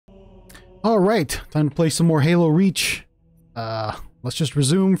Alright, time to play some more Halo Reach. Let's just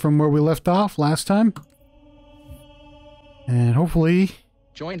resume from where we left off last time. And hopefully...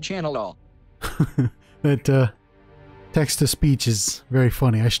 Join channel all. that text-to-speech is very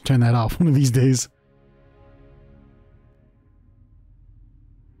funny. I should turn that off one of these days.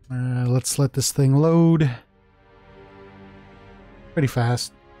 Let's let this thing load. Pretty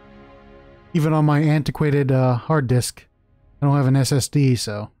fast. Even on my antiquated hard disk. I don't have an SSD,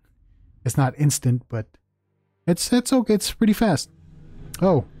 so it's not instant, but it's okay. It's pretty fast.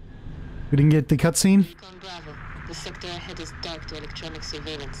 Oh, we didn't get the cutscene? Recon Bravo. The sector ahead is dark to electronic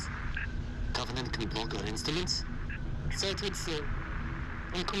surveillance. Covenant can block our instruments? So it would seem.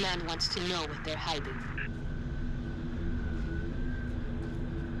 And Command wants to know what they're hiding.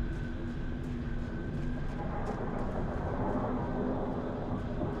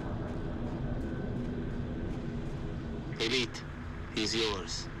 Elite, he's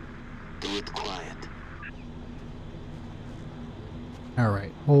yours. Do it quiet.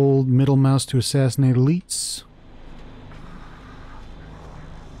 Alright, hold middle mouse to assassinate elites.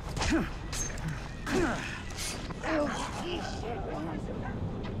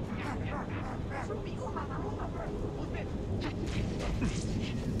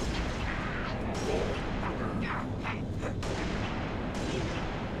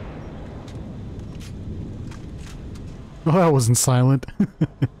 Oh, that wasn't silent.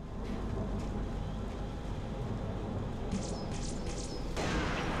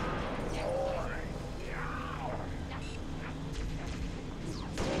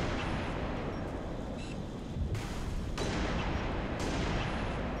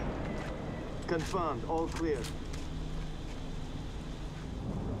 Confirmed, all clear.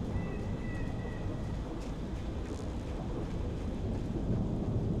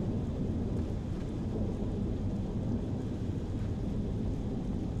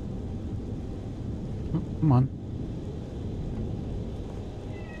 Come on.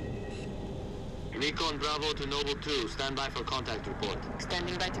 Recon Bravo to Noble 2. Stand by for contact report.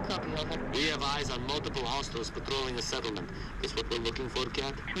 Standing by to copy, over. We have eyes on multiple hostiles patrolling the settlement. Is what we're looking for,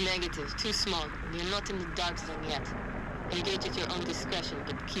 Cat? Negative, too small. You're not in the dark zone yet. Engage at your own discretion,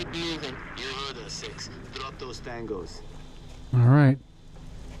 but keep moving. You heard us, 6. Drop those tangos. Alright.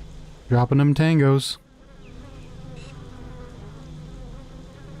 Dropping them tangos.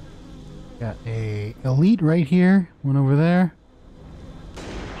 Got a elite right here. One over there.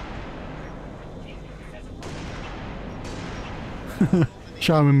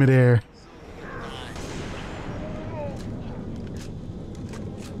 Shot him in midair.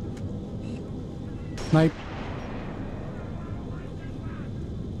 Snipe.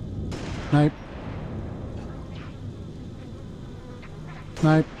 Snipe.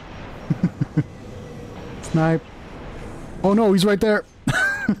 Snipe. Snipe. Oh no, he's right there.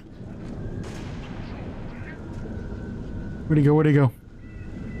 Where'd he go? Where'd he go?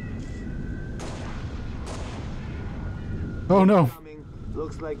 Oh no.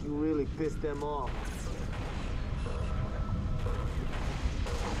 Looks like you really pissed them off.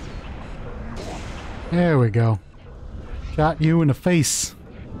 There we go. Shot you in the face.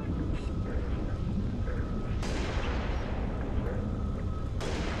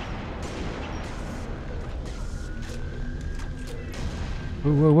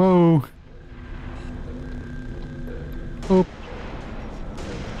 Whoa, whoa, whoa. Oh.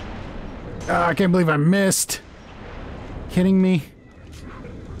 Ah, I can't believe I missed. Kidding me?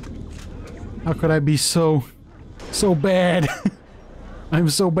 How could I be so bad? I'm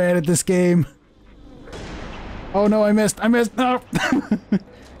so bad at this game. Oh no, I missed. I missed. No.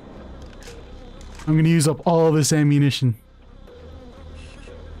 I'm gonna use up all this ammunition.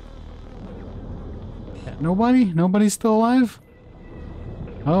 Yeah, nobody? Nobody's still alive?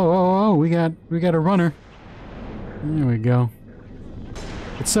 Oh, we got a runner. There we go.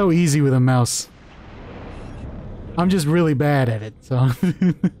 It's so easy with a mouse. I'm just really bad at it, so.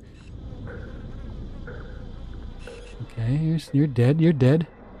 Okay, you're dead, you're dead.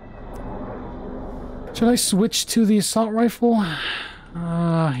 Should I switch to the assault rifle?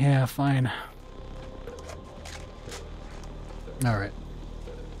 Yeah, fine. Alright.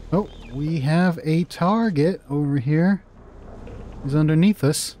 Oh, we have a target over here. He's underneath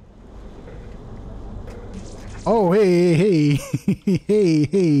us. Oh, hey.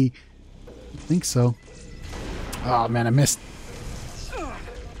 Hey. I think so. Oh man, I missed.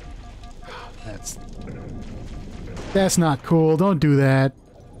 That's not cool. Don't do that.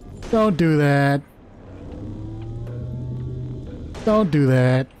 Don't do that. Don't do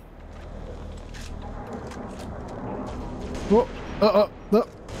that. Whoa. Oh.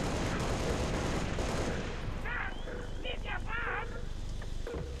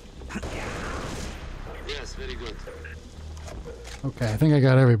 Yes, very good. Okay, I think I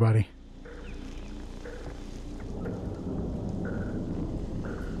got everybody.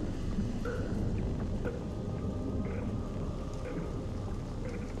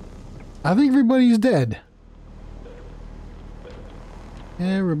 I think everybody's dead.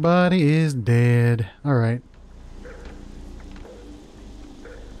 Everybody is dead. Alright.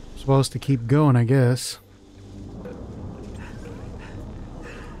 Supposed to keep going, I guess.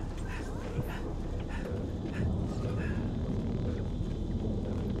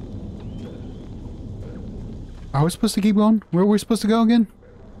 Are we supposed to keep going? Where are we supposed to go again?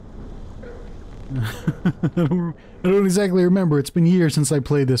 I don't exactly remember. It's been years since I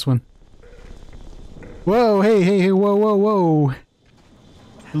played this one. Whoa, hey, hey, hey, whoa, whoa, whoa.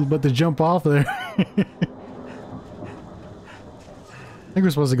 I was about to jump off there. I think we're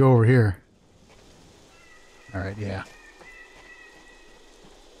supposed to go over here. Alright, yeah.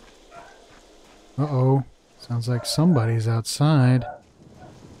 Uh-oh. Sounds like somebody's outside.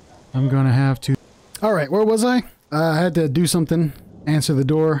 I'm gonna have to... Alright, where was I? I had to do something. Answer the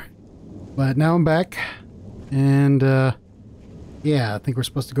door. But now I'm back. And, yeah, I think we're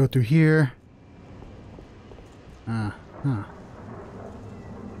supposed to go through here.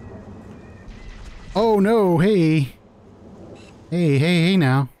 Oh no, hey. Hey, hey, hey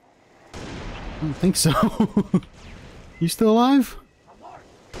now. I don't think so. You still alive?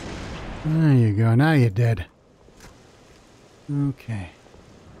 There you go, now you're dead. Okay.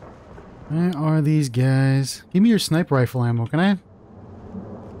 Where are these guys? Give me your sniper rifle ammo, can I?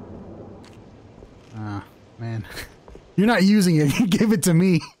 Ah, man. You're not using it, give it to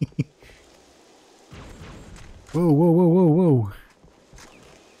me. Whoa, whoa, whoa, whoa, whoa.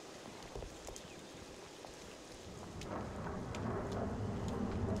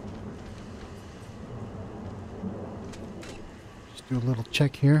 Just do a little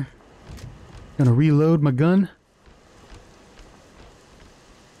check here. Gonna reload my gun.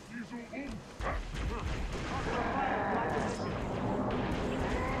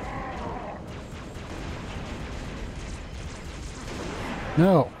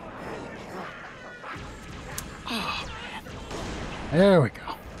 No. Oh, man. There we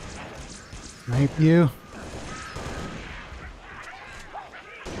go. Snipe you.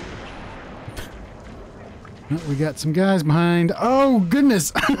 Oh, we got some guys behind. Oh,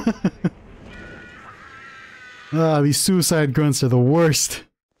 goodness. Ah, these suicide grunts are the worst.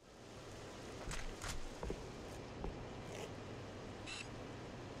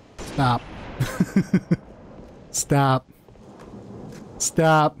 Stop. Stop.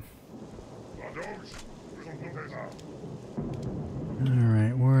 Stop.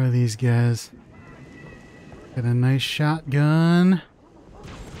 Alright, where are these guys? Got a nice shotgun.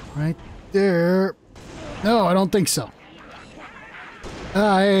 Right there. No, I don't think so.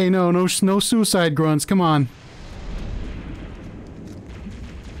 Ah, hey, no suicide grunts. Come on.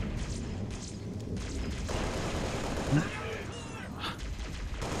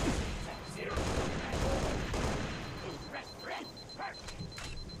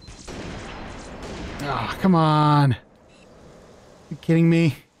 Ah, come on. You kidding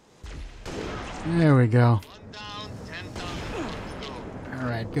me? There we go.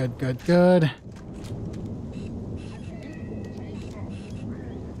 Alright, good, good, good.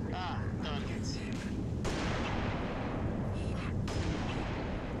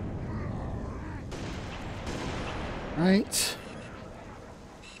 Right.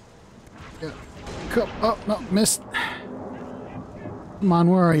 Come, oh, no, missed. Come on,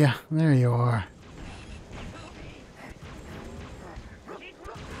 where are you? There you are.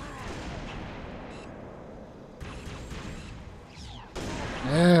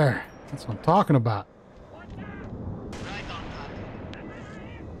 There. That's what I'm talking about.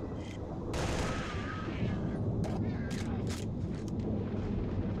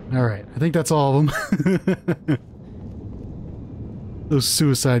 Alright, I think that's all of them. Those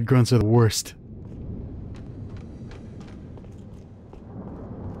suicide grunts are the worst.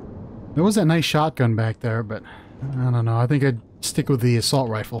 There was that nice shotgun back there, but I don't know. I think I'd stick with the assault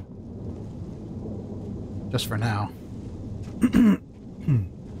rifle. Just for now.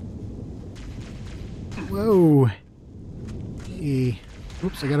 Whoa. Hey.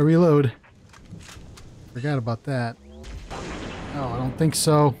 Oops, I gotta reload. Forgot about that. Oh, I don't think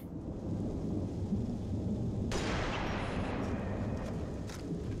so.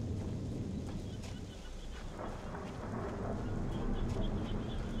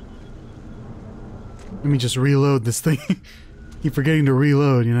 Let me just reload this thing. Keep forgetting to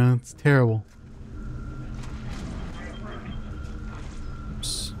reload, you know? It's terrible.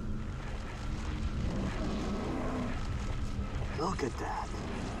 Oops. Look at that.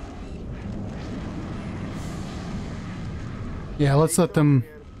 Yeah, let's let them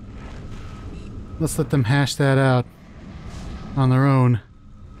hash that out on their own.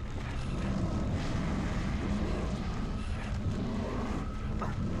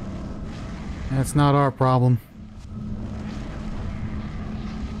 That's not our problem.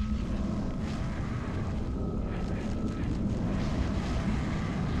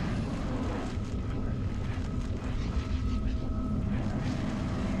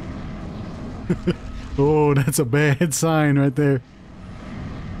 Oh, that's a bad sign right there.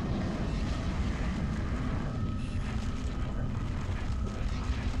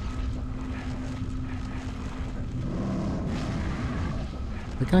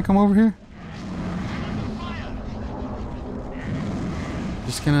 Can I come over here?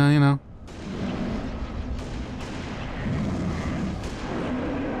 Just gonna, you know.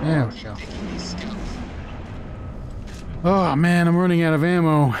 There we go. Oh man, I'm running out of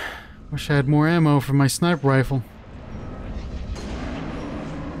ammo. Wish I had more ammo for my sniper rifle.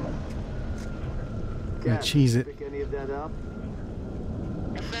 Gotta cheese it. Pick any of that up?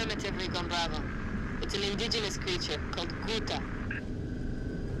 Affirmative, Recon Bravo. It's an indigenous creature called Guta.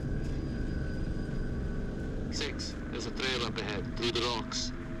 6. There's a trail up ahead, through the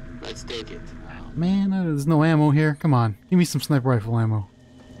rocks. Let's take it. Oh, man, there's no ammo here. Come on, give me some sniper rifle ammo.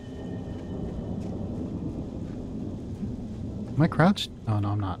 Am I crouched? Oh no,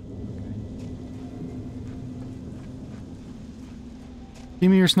 I'm not. Give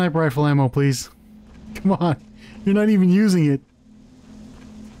me your sniper rifle ammo, please. Come on, you're not even using it.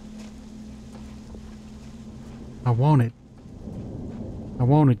 I want it. I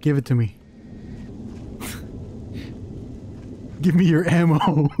want it. Give it to me. Give me your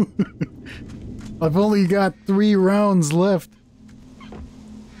ammo. I've only got 3 rounds left.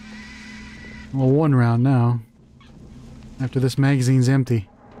 Well, 1 round now. After this magazine's empty.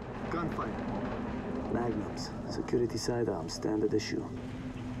 Gunfight. Magnums. Security sidearms. Standard issue.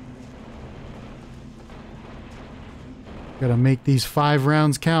 Gotta make these 5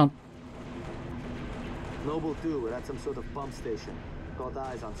 rounds count. Noble 2, we're at some sort of pump station. Got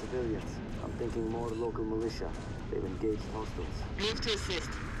eyes on civilians. I'm thinking more local militia. They've engaged hostiles. Move to assist.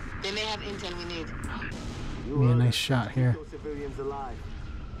 They may have intel we need. Give me a nice shot here. Keep those civilians alive.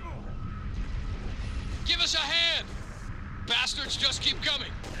 Give us a hand! Bastards just keep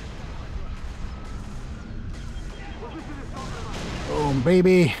coming! Boom,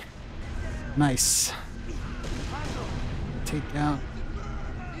 baby. Nice. Take out.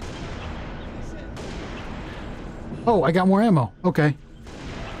 Oh, I got more ammo. Okay.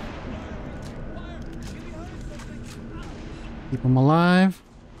 Keep them alive.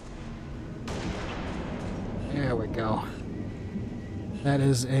 There we go. That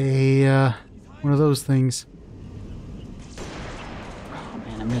is a, one of those things. Oh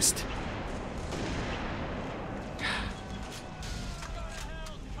man, I missed.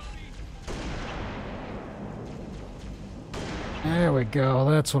 There we go.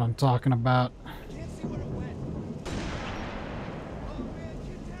 That's what I'm talking about.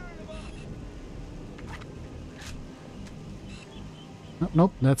 Nope,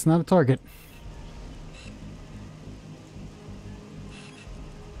 nope, that's not a target.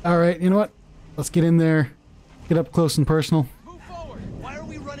 Alright, you know what? Let's get in there. Get up close and personal. Move forward! Why are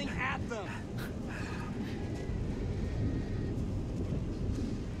we running at them?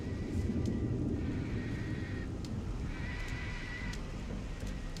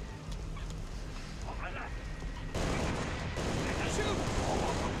 Shoot!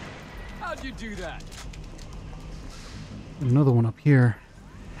 How'd you do that? Another one up here.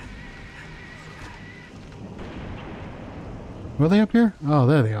 Were they up here? Oh,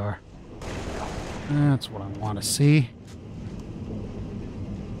 there they are. That's what I want to see.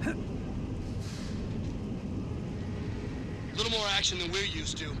 A little more action than we're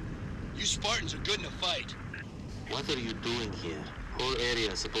used to. You Spartans are good in a fight. What are you doing here? Whole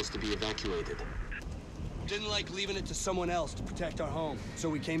area is supposed to be evacuated. Didn't like leaving it to someone else to protect our home, so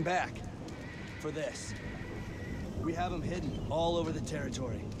we came back. For this. We have them hidden all over the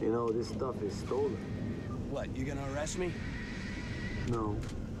territory. You know, this stuff is stolen. What, you gonna arrest me? No,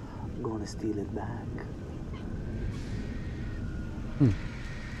 I'm gonna steal it back.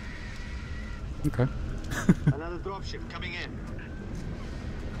 Okay. Another dropship coming in.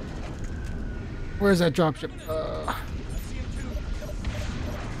 Where's that dropship?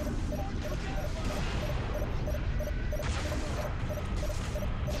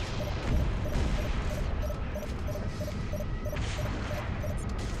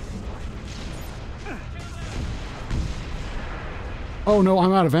 Oh no,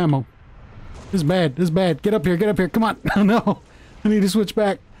 I'm out of ammo. This is bad. This is bad. Get up here. Get up here. Come on. Oh no. I need to switch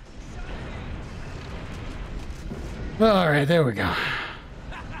back. Alright, there we go.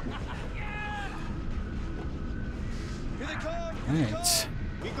 Here they come! Alright.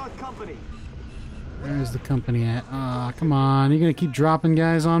 We got company. Where's the company at? Ah, come on. You gonna keep dropping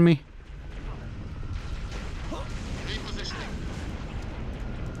guys on me? Repositioning.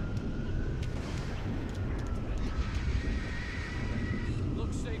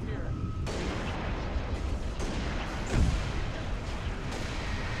 Looks safe here.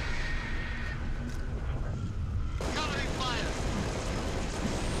 Covering fire.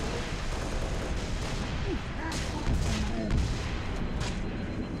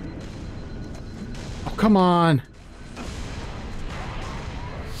 Oh, come on.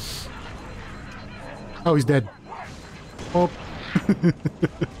 Oh, he's dead. Oh.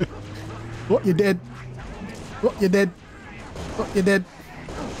 Oh, you're dead. Oh, you're dead. Oh, you're dead.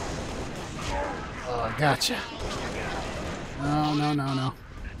 Oh, I gotcha. No, no, no, no.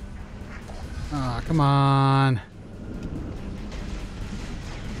 Oh, come on.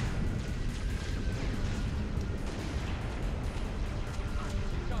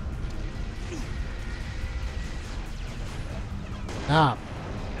 Stop.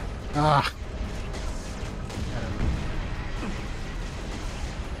 Ah.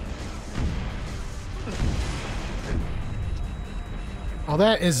 Oh,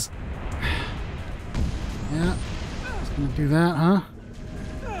 that is... Yeah. Just gonna do that, huh?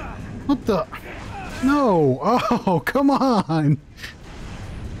 What the... No! Oh, come on!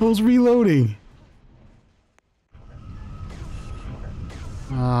 I was reloading.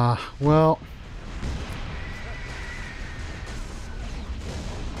 Well...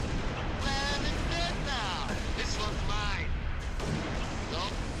 Man, it's dead now. This one's mine.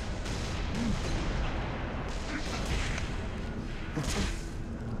 Nope.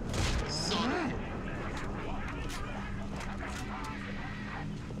 Sorry.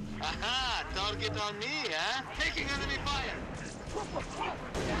 Aha! Target on me, huh? Taking enemy fire.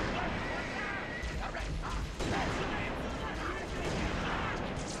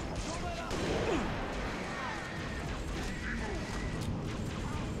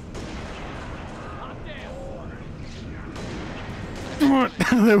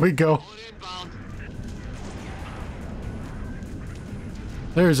 There we go. All inbound.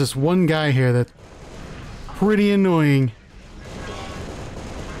 There's this one guy here that's pretty annoying.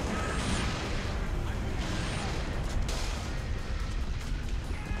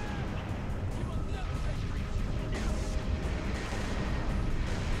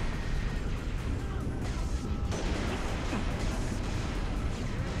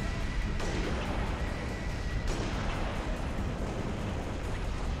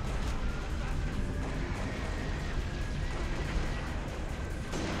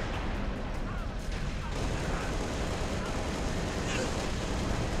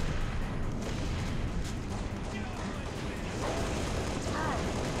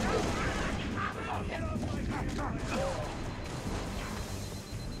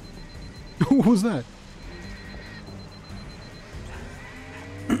 What was that?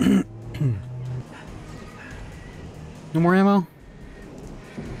 No more ammo?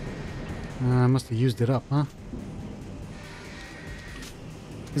 I must have used it up, huh?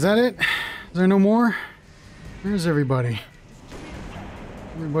 Is that it? Is there no more? Where's everybody?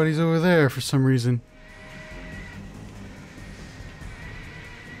 Everybody's over there for some reason.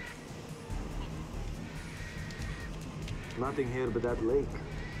 Nothing here but that lake.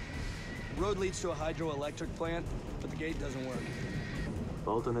 Road leads to a hydroelectric plant, but the gate doesn't work.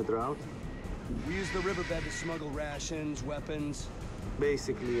 Alternate route? We use the riverbed to smuggle rations, weapons.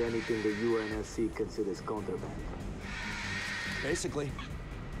 Basically anything the UNSC considers contraband. Basically.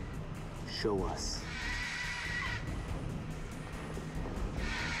 Show us.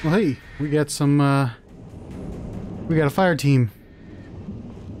 Well, hey, we got some, we got a fire team.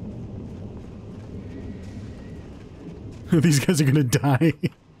 These guys are gonna die.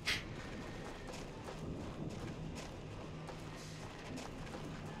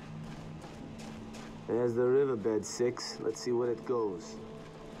 There's the riverbed, 6. Let's see where it goes.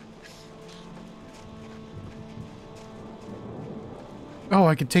 Oh,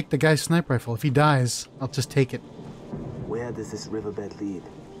 I could take the guy's sniper rifle. If he dies, I'll just take it. Where does this riverbed lead?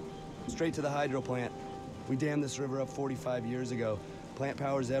 Straight to the hydro plant. We dammed this river up 45 years ago. Plant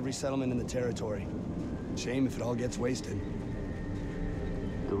powers every settlement in the territory. Shame if it all gets wasted.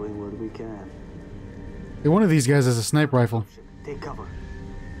 Doing what we can. Hey, one of these guys has a sniper rifle. Take cover.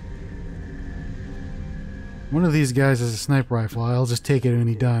 One of these guys has a sniper rifle. I'll just take it when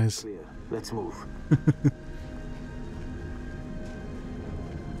he dies. Clear. Let's move.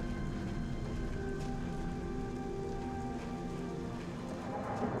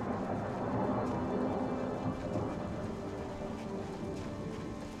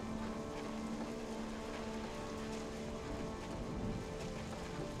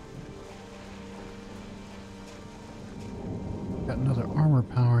 Got another armor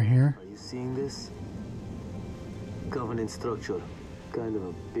power here. Are you seeing this? Covenant structure. Kind of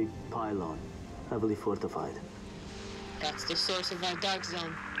a big pylon. Heavily fortified. That's the source of our dark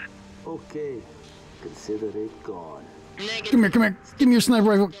zone. Okay. Consider it gone. Negative. Come here, come here. Give me your sniper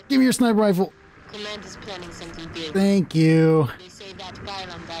rifle. Give me your sniper rifle. Command is planning something big. Thank you. They say that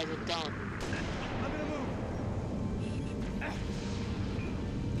pylon dies at dawn.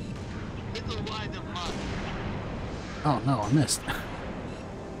 Little wider, Mark. Oh no, I missed.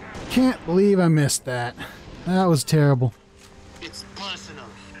 Can't believe I missed that. That was terrible. It's personal.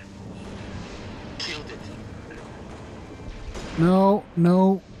 Killed it. No,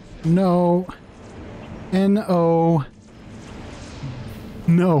 no, no. N-O.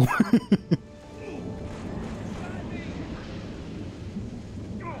 No.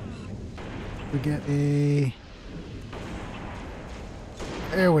 We get a...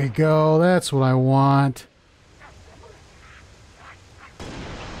 There we go. That's what I want.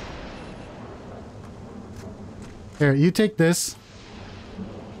 Here, you take this.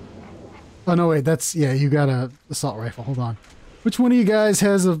 Oh, no, wait. That's... Yeah, you got a assault rifle. Hold on. Which one of you guys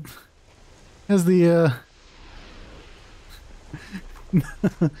has a... Has the,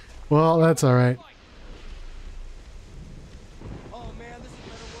 Well, that's alright. Oh man, this is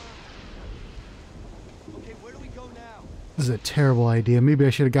better work. Okay, where do we go now? This is a terrible idea. Maybe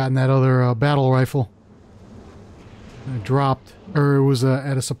I should have gotten that other battle rifle. It dropped. Or it was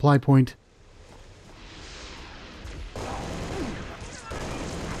at a supply point.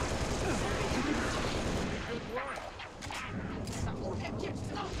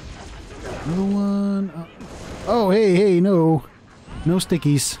 Another one. Oh, hey, hey, no. No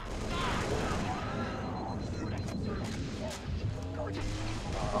stickies.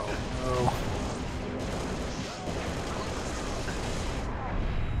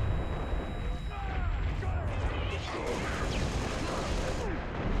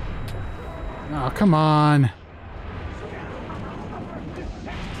 Oh, come on.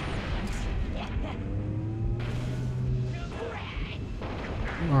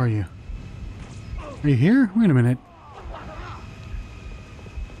 Where are you? Are you here? Wait a minute.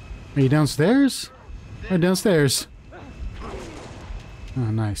 Are you downstairs? Right downstairs. Oh,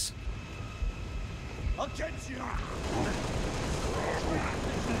 nice. I'll get you.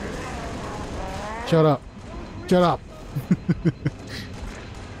 Shut up. Shut up.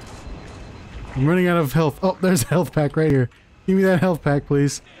 I'm running out of health. Oh, there's a health pack right here. Give me that health pack,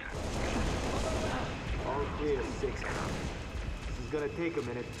 please. All clear, 6. This is gonna take a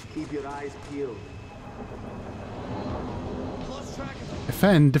minute. Keep your eyes peeled. Close track of them.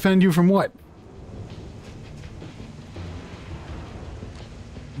 Defend? Defend you from what?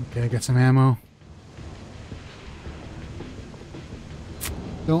 Okay, I got some ammo.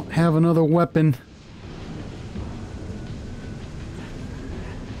 Don't have another weapon.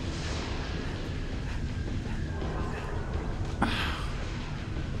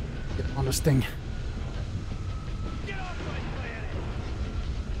 Get on this thing.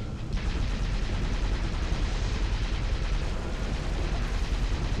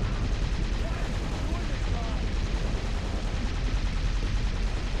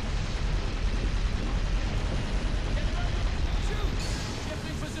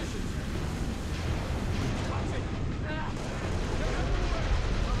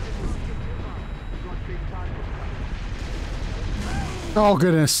 Oh,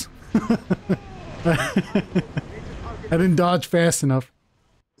 goodness. I didn't dodge fast enough.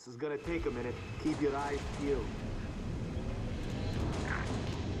 This is gonna take a minute. Keep your eyes peeled.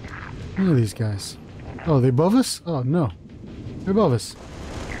 Who are these guys? Oh, they above us? Oh, no. They're above us.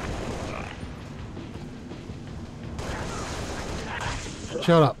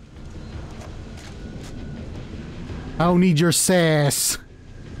 Shut up. I don't need your sass.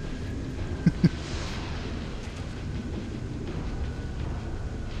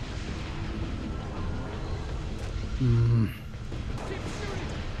 Need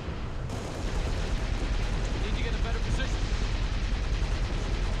to get a better position.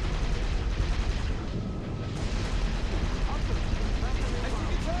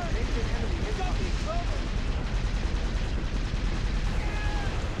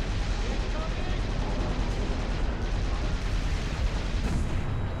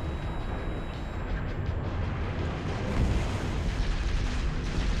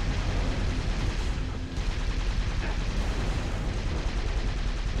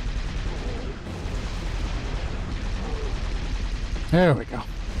 There we go.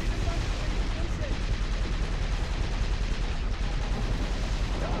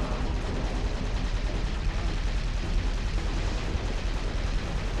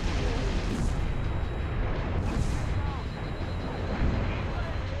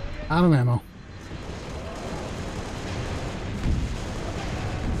 Out of ammo.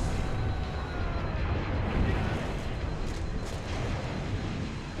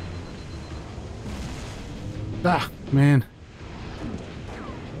 Ah, man.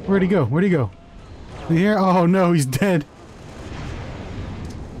 Where'd he go? Where'd he go? Is he here? Oh no, he's dead.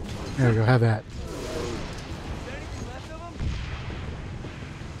 There we go, have that.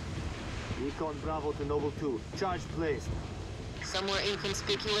 Recon Bravo to Noble 2. Charge placed. Somewhere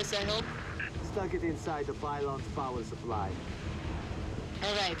inconspicuous, I hope? Stuck it inside the pylon's power supply.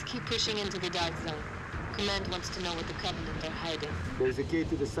 Alright, keep pushing into the dark zone. Command wants to know what the Covenant are hiding. There's a gate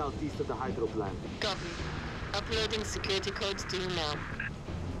to the southeast of the hydro plant. Copy. Uploading security codes to you now.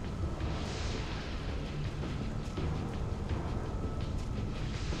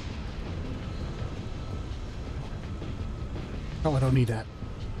 Oh, I don't need that.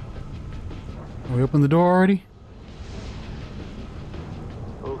 We opened the door already?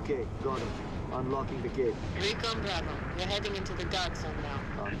 Okay, got it. Unlocking the gate. Recon Bravo, we're heading into the dark zone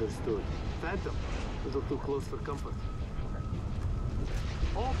now. Understood. Phantom, little too close for comfort.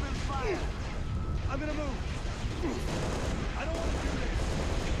 Open fire! I'm gonna move. I don't want to do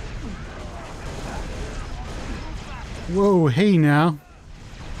this. Whoa, hey now.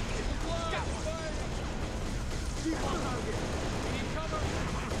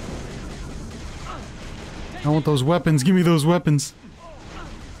 I want those weapons. Give me those weapons.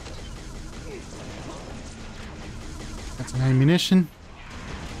 Got some ammunition.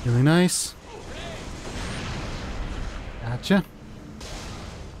 Really nice. Gotcha.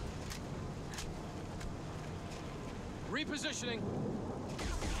 Repositioning.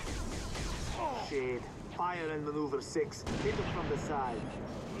 Shade. Fire and maneuver 6. Hit it from the side.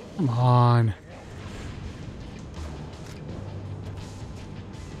 Come on.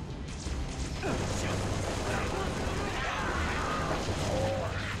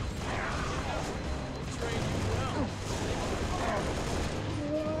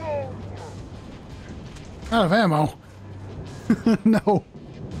 Out of ammo. No.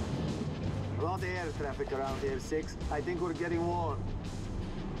 A lot of air traffic around here, 6. I think we're getting warm.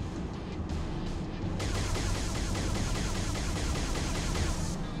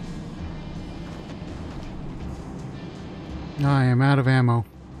 I am out of ammo.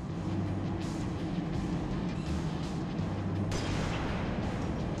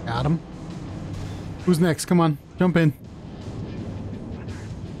 Got him. Who's next? Come on, jump in.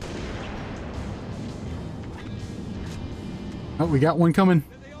 Oh, we got one coming.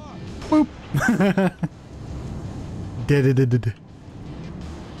 Boop. Dead.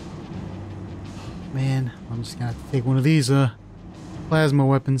 Man, I'm just gonna have to take one of these plasma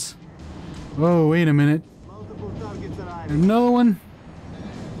weapons. Oh, wait a minute. Multiple targets arriving. Another one?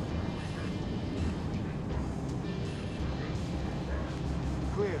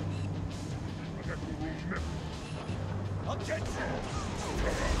 Clear.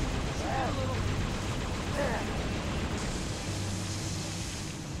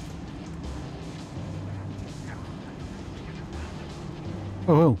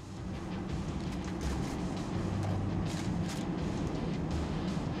 Oh.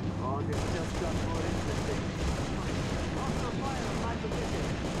 Oh, this just got more interesting. Hostile fire on my position.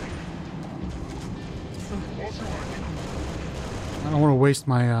 I don't want to waste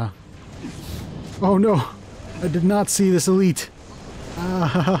my Oh no! I did not see this elite.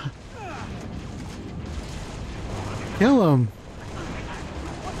 Kill him!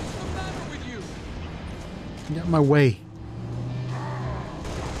 Get in my way.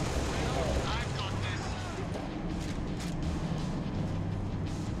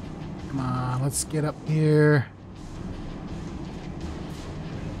 Come on, let's get up here.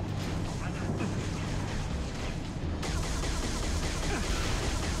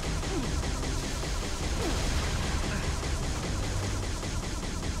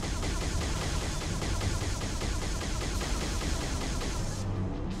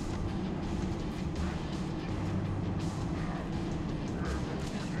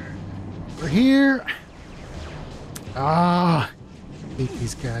 We're here. Ah, hate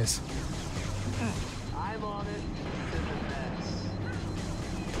these guys. I'm on it.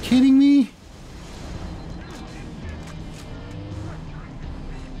 Kidding me?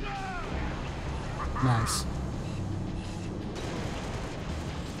 Nice.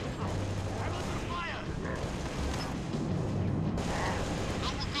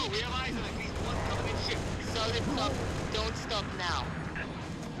 We have eyes on at least one Covenant ship. Solid copy. Don't stop now.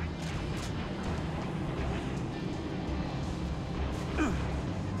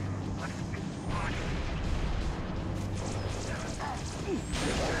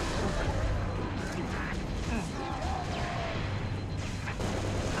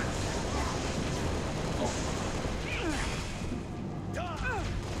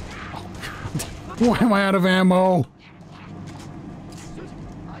 Why am I out of ammo?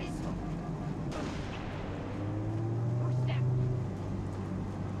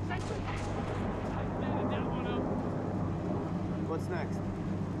 What's next?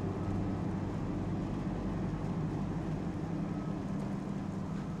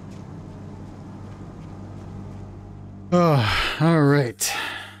 Oh, all right.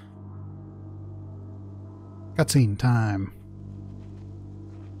 Cutscene time.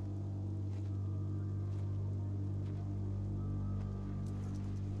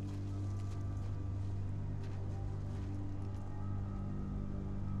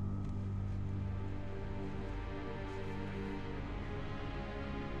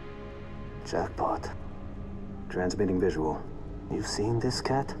 Jackpot. Transmitting visual. You've seen this,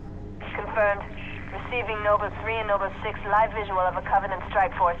 Cat? Confirmed. Receiving Nova 3 and Nova 6 live visual of a Covenant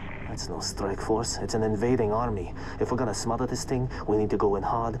strike force. It's no strike force. It's an invading army. If we're gonna smother this thing, we need to go in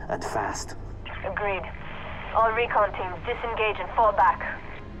hard and fast. Agreed. All recon teams disengage and fall back.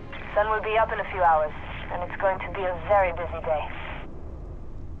 Sun will be up in a few hours, and it's going to be a very busy day.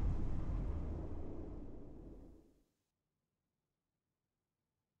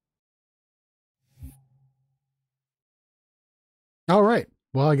 All right.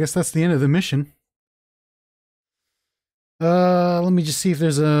 Well, I guess that's the end of the mission. Let me just see if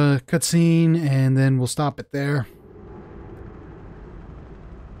there's a cutscene, and then we'll stop it there.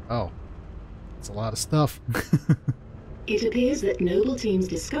 Oh, that's a lot of stuff. It appears that Noble Team's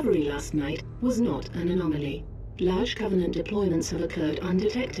discovery last night was not an anomaly. Large Covenant deployments have occurred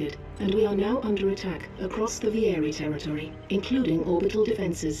undetected, and we are now under attack across the Vieri territory, including orbital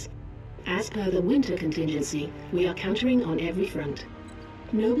defenses. As per the winter contingency, we are countering on every front.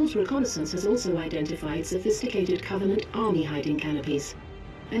 Noble's reconnaissance has also identified sophisticated Covenant army hiding canopies,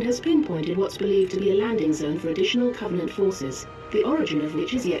 and has pinpointed what's believed to be a landing zone for additional Covenant forces, the origin of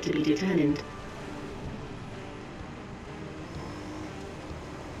which is yet to be determined.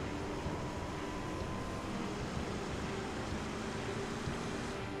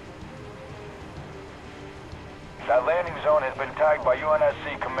 That landing zone has been tagged by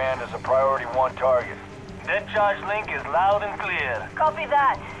UNSC Command as a priority 1 target. Dead charge link is loud and clear. Copy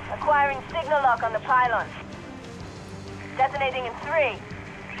that. Acquiring signal lock on the pylon. Detonating in 3,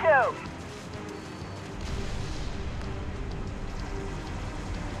 2.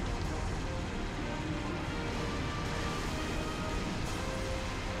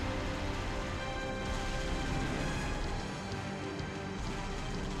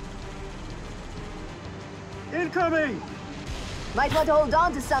 Incoming! Might want to hold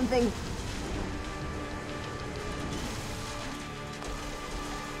on to something.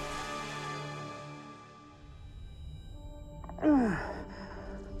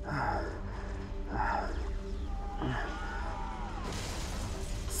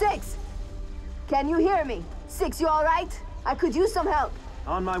 Six! Can you hear me? Six, you all right? I could use some help.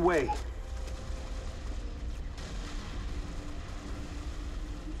 On my way.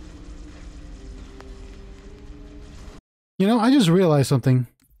 You know, I just realized something.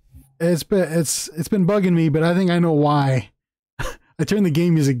 It's been bugging me, but I think I know why. I turned the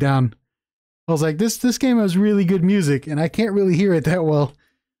game music down. I was like, this game has really good music, and I can't really hear it that well.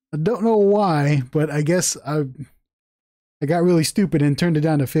 I don't know why, but I guess I got really stupid and turned it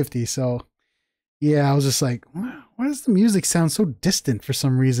down to 50. So yeah, I was just like, why does the music sound so distant for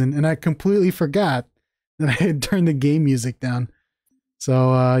some reason? And I completely forgot that I had turned the game music down.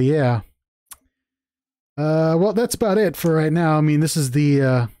 So yeah. Well, that's about it for right now. I mean, this is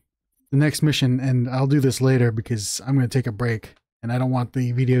the next mission, and I'll do this later because I'm going to take a break, and I don't want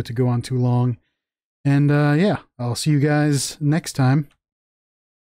the video to go on too long. And yeah, I'll see you guys next time.